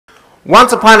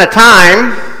Once upon a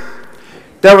time,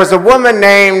 there was a woman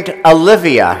named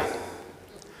Olivia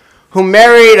who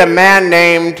married a man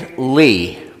named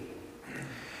Lee.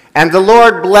 And the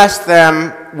Lord blessed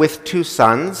them with 2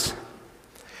 sons.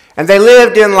 And they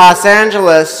lived in Los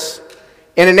Angeles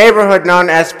in a neighborhood known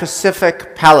as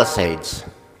Pacific Palisades.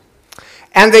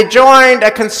 And they joined a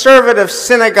conservative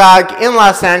synagogue in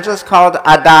Los Angeles called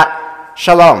Adat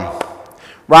Shalom.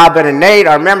 Robin and Nate,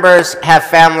 our members, have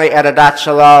family at Adat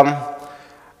Shalom.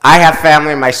 I have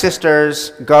family. My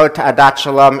sisters go to Adat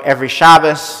Shalom every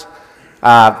Shabbos.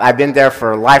 I've been there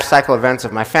for life cycle events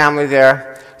of my family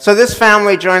there. So this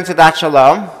family joins Adat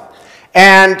Shalom.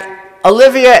 And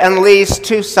Olivia and Lee's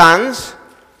 2 sons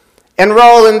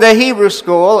enroll in the Hebrew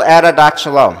school at Adat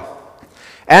Shalom.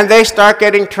 And they start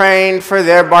getting trained for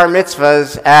their bar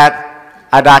mitzvahs at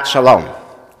Adat Shalom.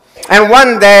 And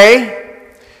one day,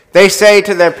 they say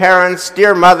to their parents,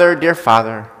 "Dear mother, dear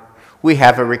father, we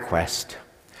have a request.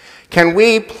 Can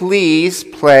we please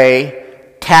play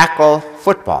tackle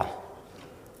football?"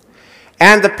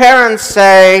 And the parents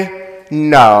say,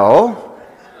 "No,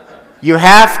 you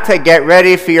have to get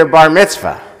ready for your bar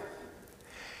mitzvah."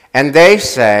 And they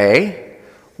say,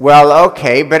 "Well,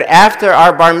 okay, but after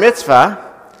our bar mitzvah,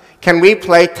 can we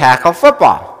play tackle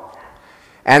football?"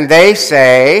 And they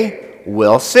say,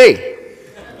 "We'll see."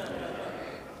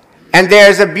 And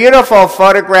there's a beautiful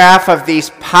photograph of these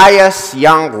pious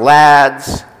young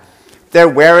lads. They're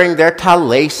wearing their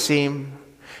talesim.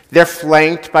 They're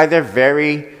flanked by their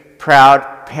very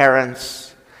proud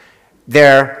parents.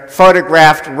 They're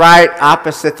photographed right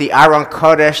opposite the Aron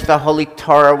Kodesh, the Holy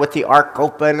Torah, with the Ark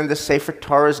open and the Sefer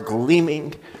Torah is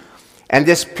gleaming. And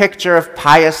this picture of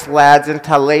pious lads in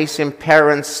talesim,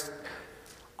 parents,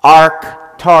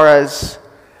 Ark, Torahs.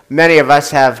 Many of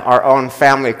us have our own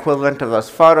family equivalent of those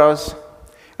photos.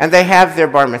 And they have their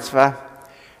bar mitzvah.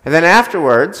 And then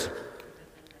afterwards,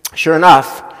 sure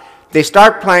enough, they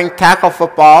start playing tackle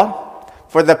football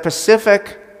for the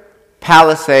Pacific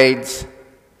Palisades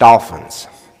Dolphins.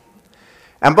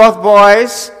 And both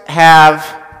boys have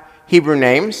Hebrew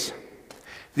names.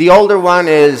 The older one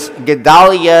is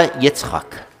Gedalia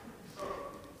Yitzchak,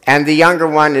 and the younger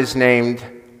one is named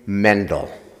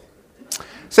Mendel.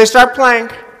 So they start playing,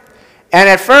 and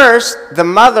at first, the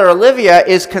mother, Olivia,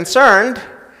 is concerned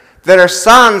that her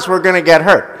sons were going to get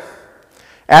hurt.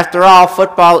 After all,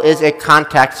 football is a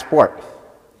contact sport.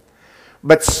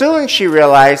 But soon she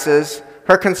realizes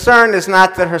her concern is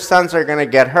not that her sons are going to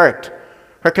get hurt.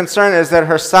 Her concern is that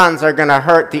her sons are going to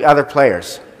hurt the other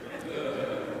players.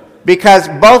 Because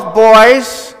both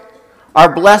boys are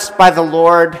blessed by the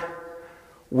Lord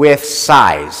with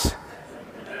size.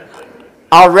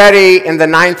 Already in the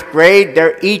 9th grade,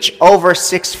 they're each over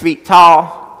 6 feet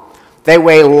tall. They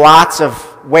weigh lots of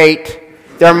weight.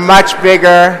 They're much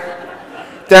bigger.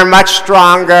 They're much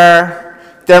stronger.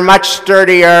 They're much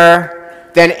sturdier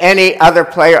than any other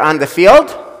player on the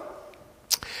field.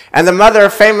 And the mother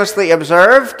famously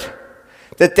observed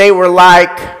that they were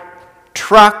like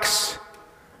trucks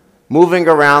moving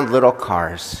around little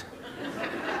cars.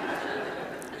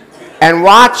 And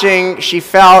watching, she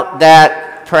felt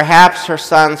that perhaps her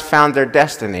sons found their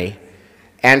destiny,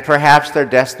 and perhaps their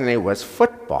destiny was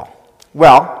football.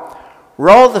 Well,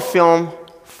 roll the film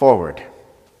forward.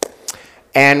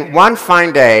 And one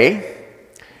fine day,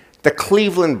 the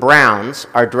Cleveland Browns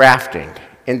are drafting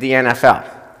in the NFL.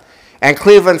 And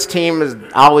Cleveland's team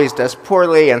always does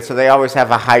poorly, and so they always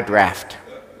have a high draft.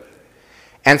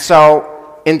 And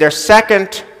so in their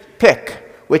second pick,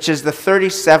 which is the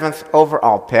 37th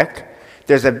overall pick,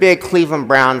 there's a big Cleveland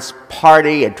Browns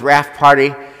party, a draft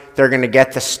party. They're going to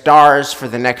get the stars for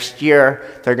the next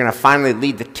year. They're going to finally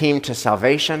lead the team to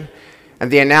salvation. And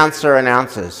the announcer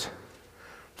announces,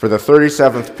 for the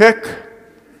 37th pick,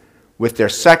 with their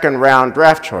second-round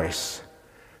draft choice,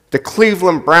 the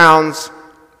Cleveland Browns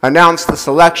announced the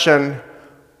selection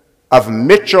of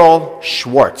Mitchell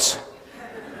Schwartz.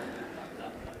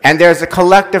 And there's a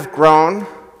collective groan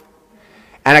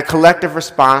and a collective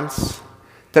response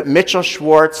that Mitchell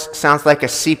Schwartz sounds like a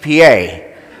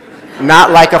CPA,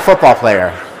 not like a football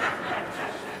player.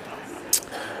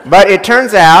 But it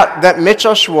turns out that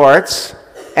Mitchell Schwartz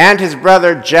and his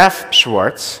brother Jeff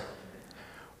Schwartz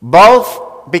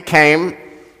both became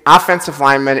offensive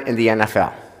linemen in the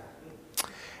NFL.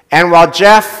 And while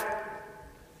Jeff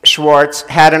Schwartz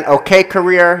had an okay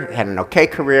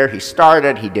career, he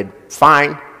started, he did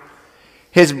fine.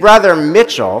 His brother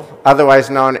Mitchell, otherwise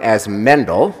known as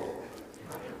Mendel,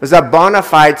 was a bona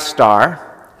fide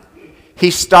star.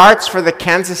 He starts for the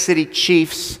Kansas City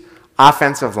Chiefs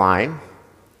offensive line.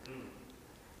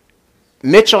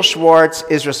 Mitchell Schwartz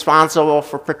is responsible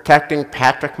for protecting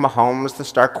Patrick Mahomes, the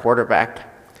star quarterback.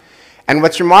 And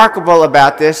what's remarkable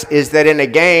about this is that in a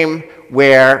game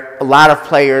where a lot of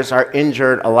players are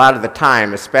injured a lot of the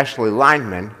time, especially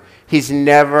linemen, he's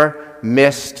never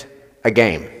missed a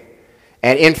game.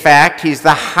 And in fact, he's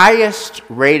the highest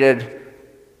rated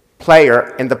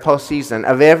player in the postseason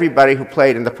of everybody who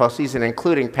played in the postseason,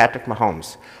 including Patrick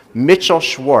Mahomes. Mitchell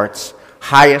Schwartz,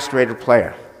 highest rated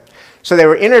player. So they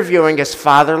were interviewing his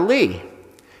father, Lee,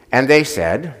 and they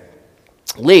said,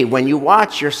 Lee, when you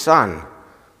watch your son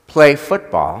play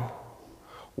football,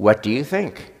 what do you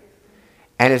think?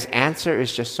 And his answer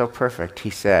is just so perfect.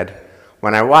 He said,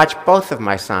 when I watch both of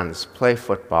my sons play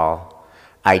football,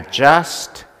 I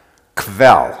just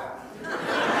Kvell.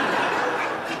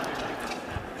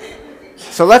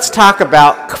 So let's talk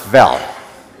about Kvell.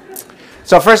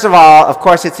 So first of all, of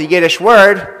course, it's a Yiddish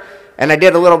word, and I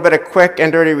did a little bit of quick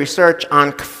and dirty research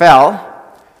on Kvell.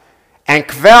 And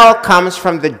Kvell comes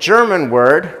from the German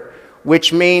word,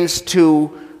 which means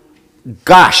to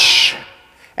gush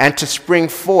and to spring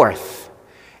forth.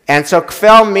 And so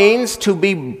Kvell means to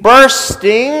be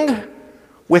bursting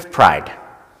with pride.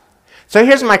 So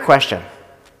here's my question.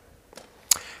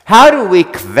 How do we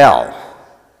Kvell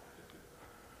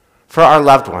for our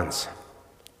loved ones?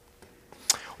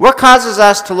 What causes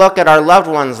us to look at our loved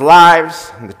ones'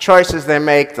 lives, the choices they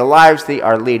make, the lives they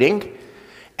are leading,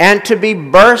 and to be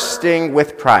bursting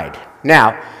with pride?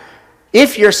 Now,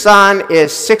 if your son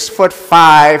is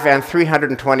 6'5" and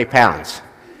 320 pounds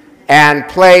and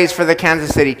plays for the Kansas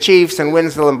City Chiefs and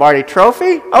wins the Lombardi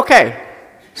Trophy, okay,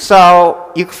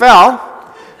 so you Kvell.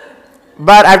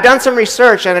 But I've done some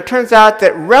research, and it turns out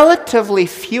that relatively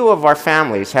few of our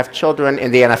families have children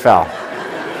in the NFL.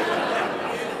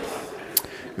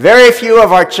 Very few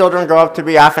of our children grow up to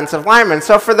be offensive linemen.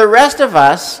 So for the rest of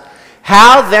us,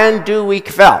 how then do we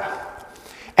Kvell?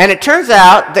 And it turns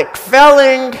out that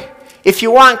Kvelling, if you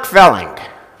want Kvelling,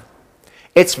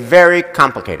 it's very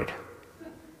complicated.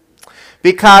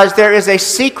 Because there is a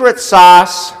secret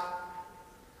sauce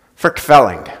for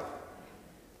Kvelling.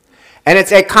 And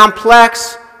it's a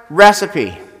complex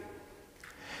recipe.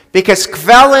 Because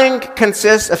Kvelling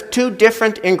consists of two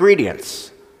different ingredients.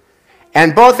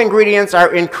 And both ingredients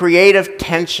are in creative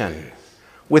tension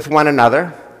with one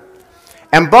another.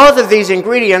 And both of these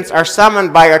ingredients are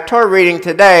summoned by our Torah reading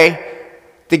today,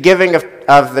 the giving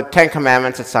of the Ten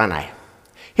Commandments at Sinai.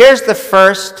 Here's the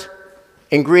first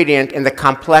ingredient in the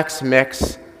complex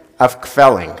mix of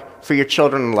Kvelling for your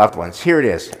children and loved ones. Here it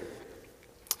is.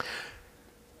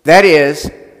 That is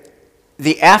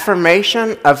the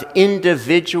affirmation of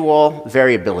individual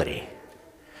variability,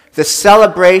 the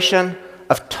celebration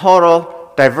of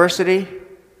total diversity,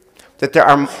 that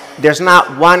there's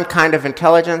not one kind of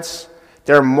intelligence,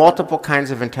 there are multiple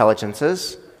kinds of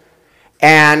intelligences,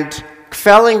 and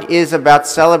Kvelling is about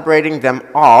celebrating them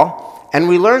all, and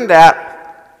we learned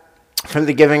that from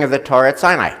the giving of the Torah at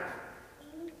Sinai.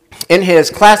 In his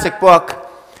classic book,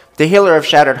 The Healer of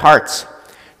Shattered Hearts,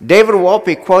 David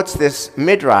Wolpe quotes this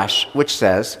midrash, which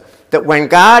says that when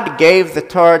God gave the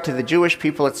Torah to the Jewish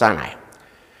people at Sinai,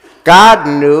 God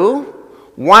knew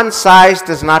one size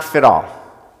does not fit all,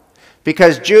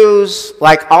 because Jews,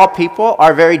 like all people,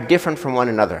 are very different from one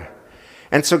another.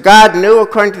 And so God knew,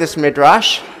 according to this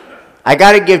midrash, I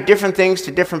got to give different things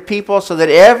to different people so that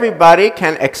everybody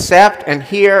can accept and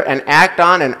hear and act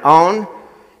on and own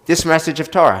this message of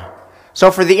Torah.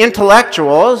 So for the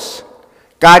intellectuals,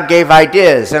 God gave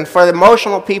ideas. And for the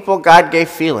emotional people, God gave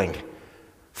feeling.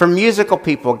 For musical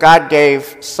people, God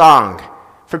gave song.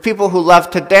 For people who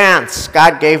love to dance,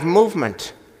 God gave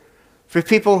movement. For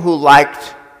people who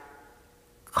liked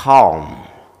calm,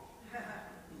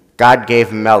 God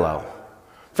gave mellow.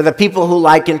 For the people who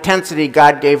like intensity,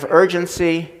 God gave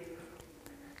urgency.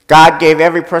 God gave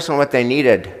every person what they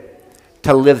needed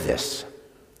to live this.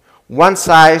 One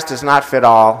size does not fit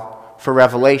all for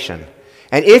revelation.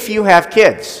 And if you have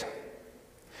kids,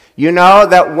 you know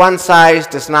that one size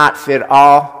does not fit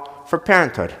all for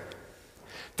parenthood.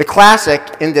 The classic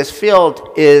in this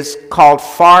field is called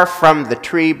Far From the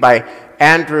Tree by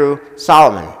Andrew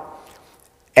Solomon.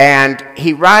 And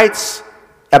he writes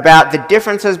about the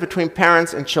differences between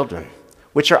parents and children,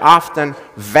 which are often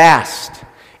vast.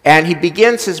 And he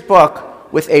begins his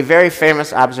book with a very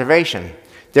famous observation.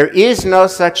 There is no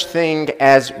such thing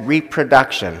as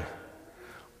reproduction,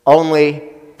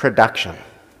 only production.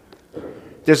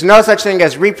 There's no such thing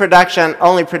as reproduction,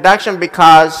 only production,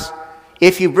 because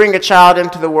if you bring a child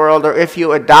into the world or if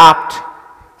you adopt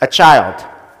a child,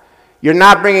 you're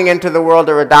not bringing into the world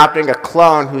or adopting a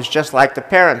clone who's just like the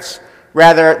parents.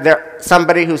 Rather, they're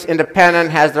somebody who's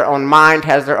independent, has their own mind,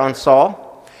 has their own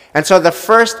soul. And so the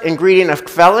first ingredient of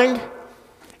Kvelling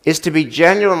is to be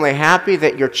genuinely happy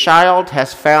that your child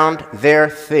has found their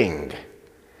thing,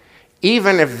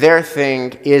 even if their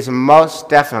thing is most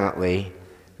definitely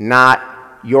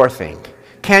not your thing.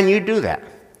 Can you do that?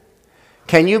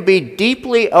 Can you be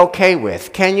deeply okay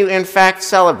with? Can you in fact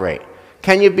celebrate?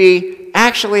 Can you be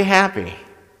actually happy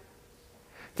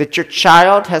that your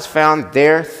child has found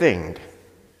their thing,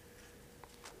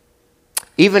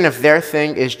 even if their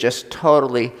thing is just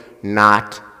totally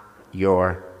not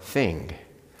your thing?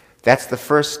 That's the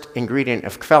first ingredient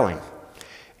of Kvelling.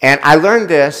 And I learned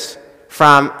this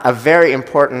from a very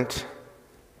important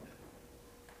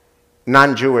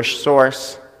non-Jewish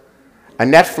source, a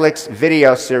Netflix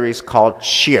video series called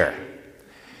Cheer.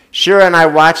 Shira and I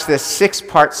watched this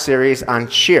 6-part series on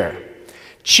cheer.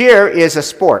 Cheer is a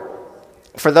sport.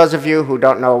 For those of you who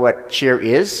don't know what cheer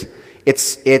is,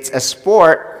 it's a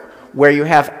sport where you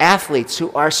have athletes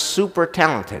who are super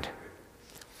talented.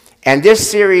 And this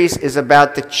series is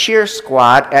about the cheer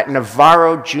squad at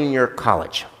Navarro Junior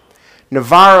College.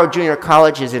 Navarro Junior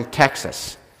College is in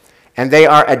Texas, and they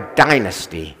are a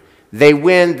dynasty. They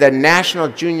win the National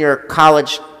Junior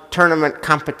College Tournament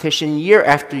competition year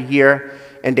after year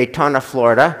in Daytona,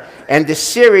 Florida. And the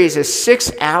series is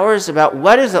 6 hours about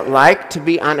what is it like to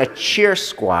be on a cheer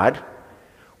squad,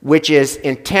 which is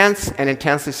intense and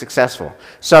intensely successful.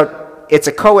 So it's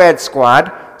a co-ed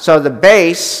squad, so the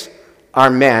base are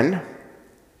men,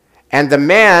 and the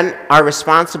men are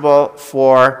responsible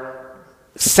for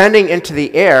sending into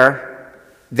the air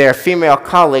their female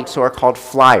colleagues who are called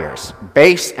flyers,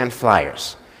 base and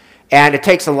flyers. And it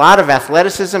takes a lot of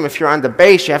athleticism. If you're on the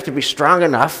base, you have to be strong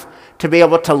enough to be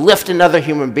able to lift another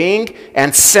human being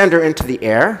and send her into the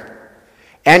air.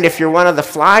 And if you're one of the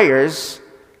flyers,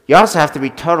 you also have to be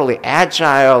totally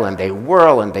agile, and they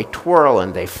whirl and they twirl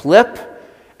and they flip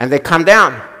and they come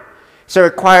down. So it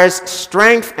requires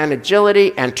strength and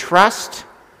agility and trust,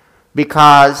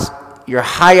 because you're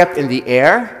high up in the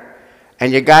air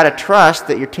and you got to trust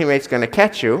that your teammate's going to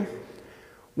catch you,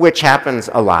 which happens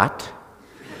a lot.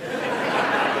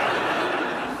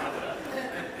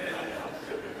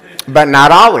 But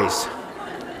not always.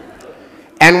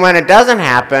 And when it doesn't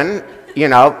happen, you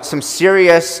know, some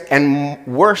serious and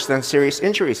worse than serious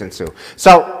injuries ensue.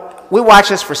 So we watched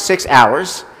this for 6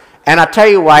 hours, and I'll tell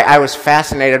you why I was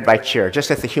fascinated by cheer,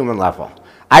 just at the human level.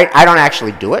 I don't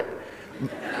actually do it,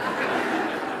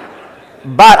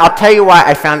 but I'll tell you why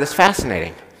I found this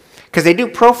fascinating. Because they do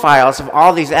profiles of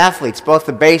all these athletes, both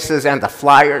the bases and the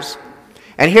flyers.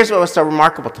 And here's what was so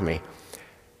remarkable to me.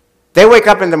 They wake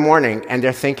up in the morning and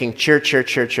they're thinking, cheer, cheer,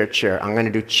 cheer, cheer, cheer. I'm going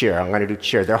to do cheer. I'm going to do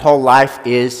cheer. Their whole life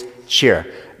is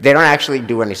cheer. They don't actually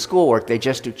do any schoolwork. They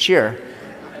just do cheer.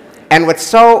 And what's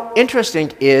so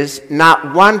interesting is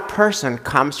not one person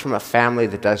comes from a family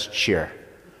that does cheer.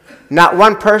 Not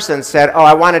one person said, oh,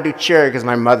 I want to do cheer because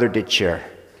my mother did cheer.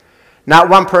 Not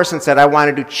one person said, I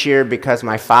want to do cheer because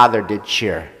my father did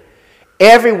cheer.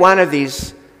 Every one of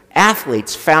these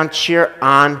athletes found cheer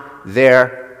on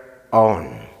their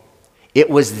own. It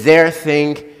was their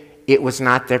thing. It was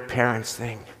not their parents'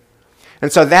 thing. And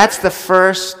so that's the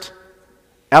first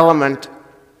element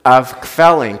of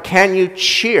Kvelling. Can you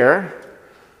cheer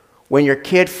when your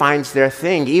kid finds their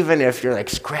thing, even if you're like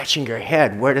scratching your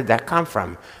head, where did that come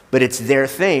from? But it's their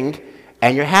thing,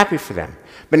 and you're happy for them.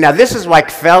 But now this is why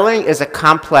Kvelling is a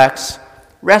complex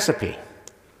recipe.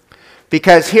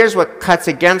 Because here's what cuts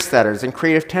against that, or is in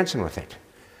creative tension with it.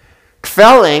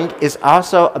 Kvelling is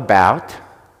also about,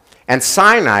 and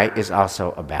Sinai is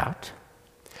also about,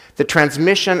 the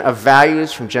transmission of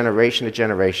values from generation to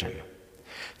generation.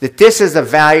 That this is a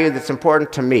value that's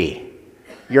important to me,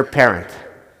 your parent.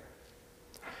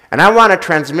 And I want to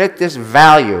transmit this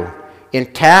value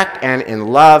intact and in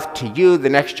love to you, the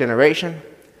next generation.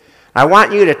 I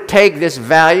want you to take this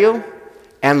value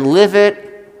and live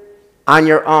it on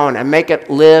your own and make it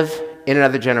live in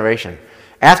another generation.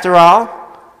 After all,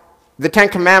 the Ten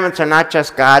Commandments are not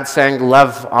just God saying,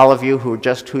 love all of you who are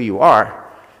just who you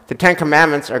are. The Ten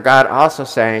Commandments are God also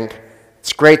saying,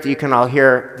 it's great that you can all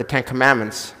hear the Ten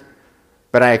Commandments,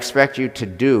 but I expect you to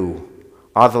do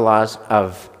all the laws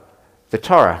of the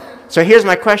Torah. So here's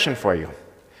my question for you.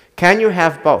 Can you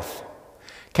have both?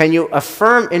 Can you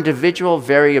affirm individual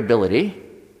variability,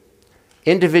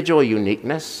 individual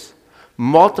uniqueness,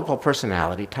 multiple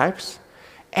personality types,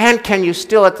 and can you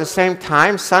still at the same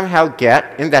time somehow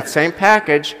get, in that same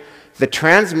package, the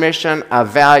transmission of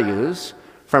values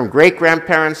from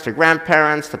great-grandparents to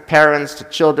grandparents to parents to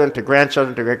children to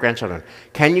grandchildren to great-grandchildren?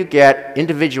 Can you get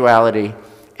individuality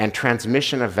and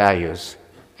transmission of values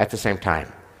at the same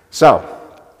time? So,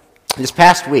 this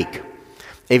past week,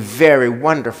 a very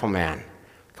wonderful man,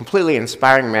 completely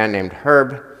inspiring man named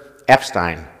Herb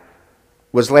Epstein,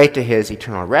 was laid to his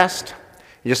eternal rest.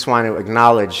 I just want to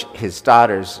acknowledge his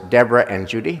daughters, Deborah and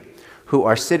Judy, who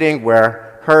are sitting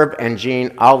where Herb and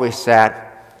Jean always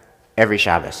sat every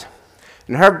Shabbos.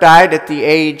 And Herb died at the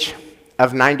age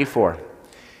of 94.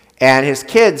 And his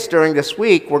kids during this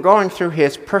week were going through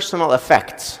his personal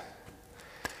effects.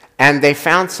 And they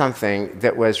found something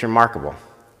that was remarkable.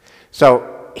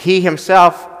 So he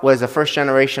himself was a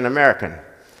first-generation American.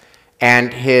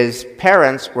 And his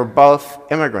parents were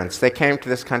both immigrants. They came to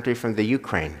this country from the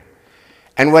Ukraine.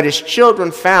 And what his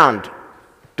children found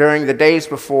during the days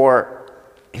before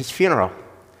his funeral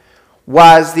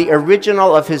was the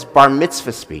original of his bar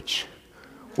mitzvah speech,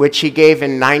 which he gave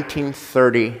in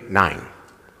 1939.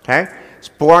 Okay? He was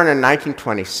born in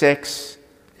 1926.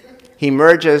 He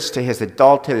merges to his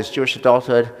adulthood, his Jewish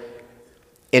adulthood,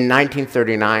 in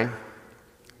 1939.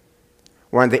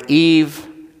 We're on the eve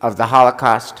of the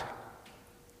Holocaust.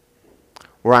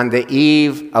 We're on the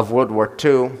eve of World War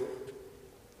II.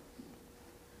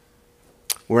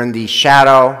 We're in the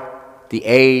shadow, the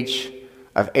age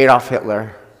of Adolf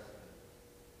Hitler.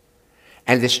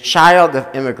 And this child of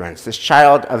immigrants, this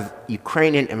child of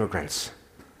Ukrainian immigrants,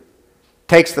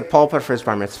 takes the pulpit for his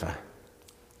bar mitzvah.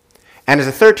 And as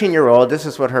a 13-year-old, this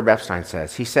is what Herb Epstein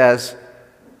says. He says,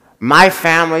 "My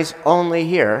family's only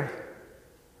here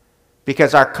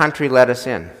because our country let us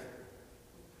in.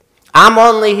 I'm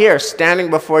only here standing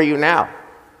before you now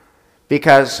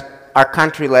because our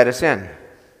country let us in.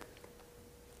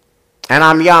 And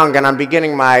I'm young and I'm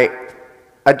beginning my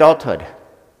adulthood.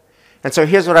 And so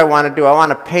here's what I want to do. I want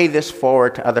to pay this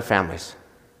forward to other families.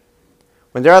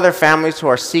 When there are other families who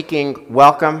are seeking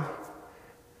welcome,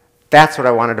 that's what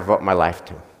I want to devote my life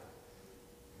to."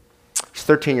 He's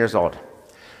 13 years old.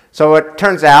 So it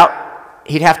turns out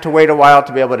he'd have to wait a while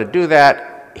to be able to do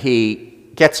that. He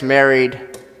gets married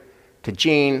to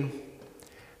Jean.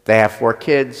 They have 4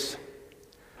 kids,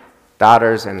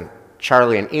 daughters, and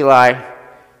Charlie and Eli.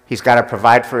 He's got to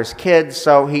provide for his kids,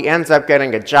 so he ends up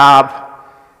getting a job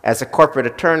as a corporate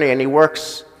attorney, and he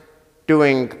works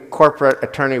doing corporate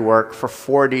attorney work for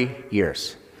 40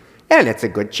 years. And it's a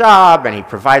good job, and he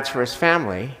provides for his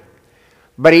family,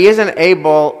 but he isn't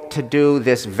able to do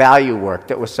this value work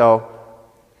that was so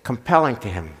compelling to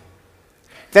him.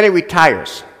 Then he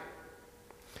retires.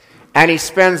 And he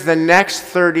spends the next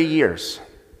 30 years,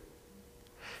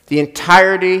 the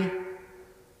entirety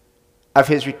of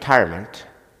his retirement,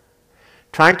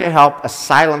 trying to help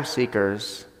asylum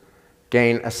seekers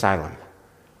gain asylum,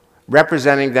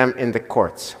 representing them in the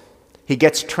courts. He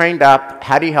gets trained up.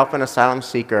 How do you help an asylum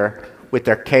seeker with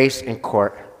their case in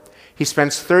court? He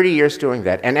spends 30 years doing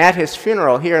that. And at his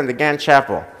funeral here in the Gann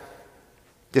Chapel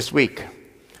this week,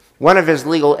 one of his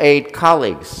legal aid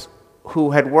colleagues,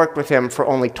 who had worked with him for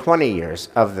only 20 years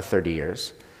of the 30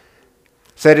 years,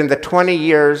 said in the 20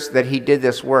 years that he did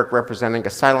this work representing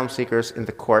asylum seekers in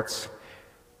the courts,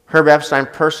 Herb Epstein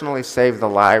personally saved the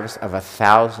lives of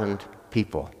 1,000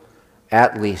 people,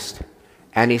 at least.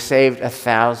 And he saved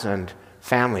 1,000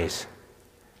 families.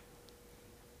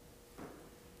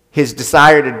 His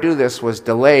desire to do this was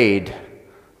delayed,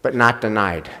 but not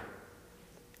denied.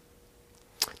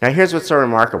 Now here's what's so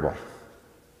remarkable.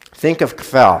 Think of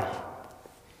Kvell.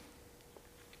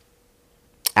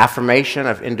 Affirmation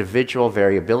of individual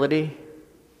variability,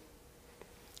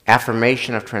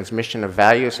 affirmation of transmission of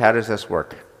values. How does this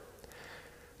work?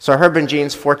 So Herb and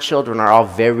Jean's 4 children are all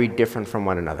very different from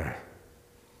one another.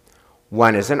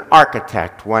 One is an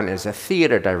architect, one is a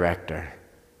theater director,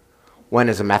 one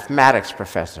is a mathematics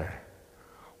professor,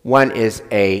 one is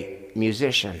a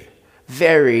musician.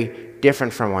 Very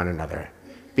different from one another.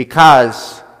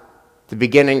 Because the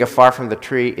beginning of Far From the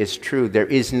Tree is true. There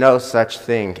is no such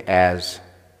thing as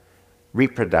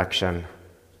reproduction,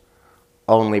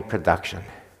 only production.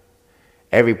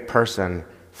 Every person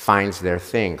finds their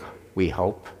thing, we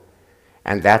hope,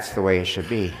 and that's the way it should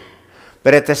be.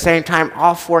 But at the same time,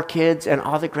 all 4 kids and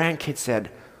all the grandkids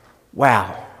said,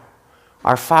 wow,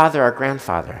 our father, our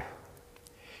grandfather,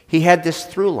 he had this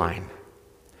through line.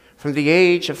 From the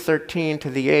age of 13 to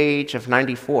the age of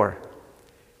 94,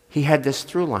 he had this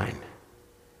through line.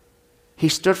 He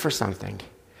stood for something.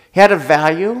 He had a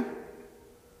value.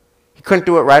 He couldn't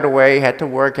do it right away. He had to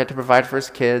work, had to provide for his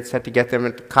kids, had to get them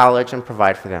into college and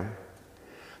provide for them.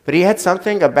 But he had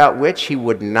something about which he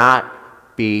would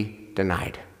not be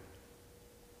denied.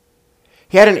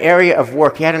 He had an area of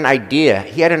work. He had an idea.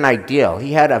 He had an ideal.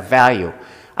 He had a value.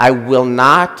 I will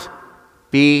not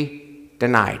be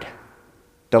denied.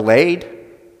 Delayed,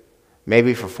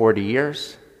 maybe for 40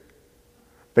 years,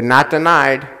 but not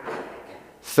denied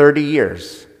 30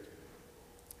 years.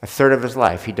 A third of his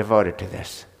life he devoted to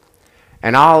this.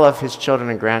 And all of his children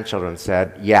and grandchildren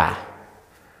said, yeah,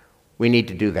 we need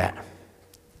to do that.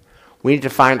 We need to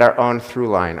find our own through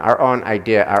line, our own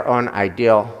idea, our own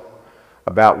ideal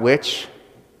about which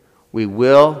we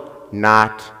will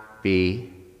not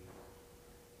be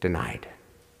denied.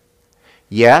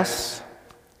 Yes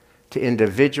to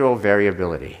individual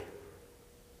variability.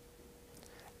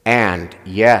 And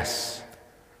yes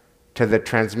to the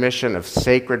transmission of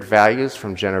sacred values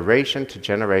from generation to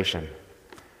generation.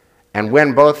 And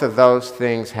when both of those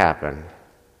things happen,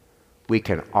 we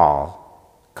can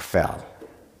all Kvell.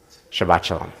 Shabbat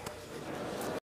Shalom.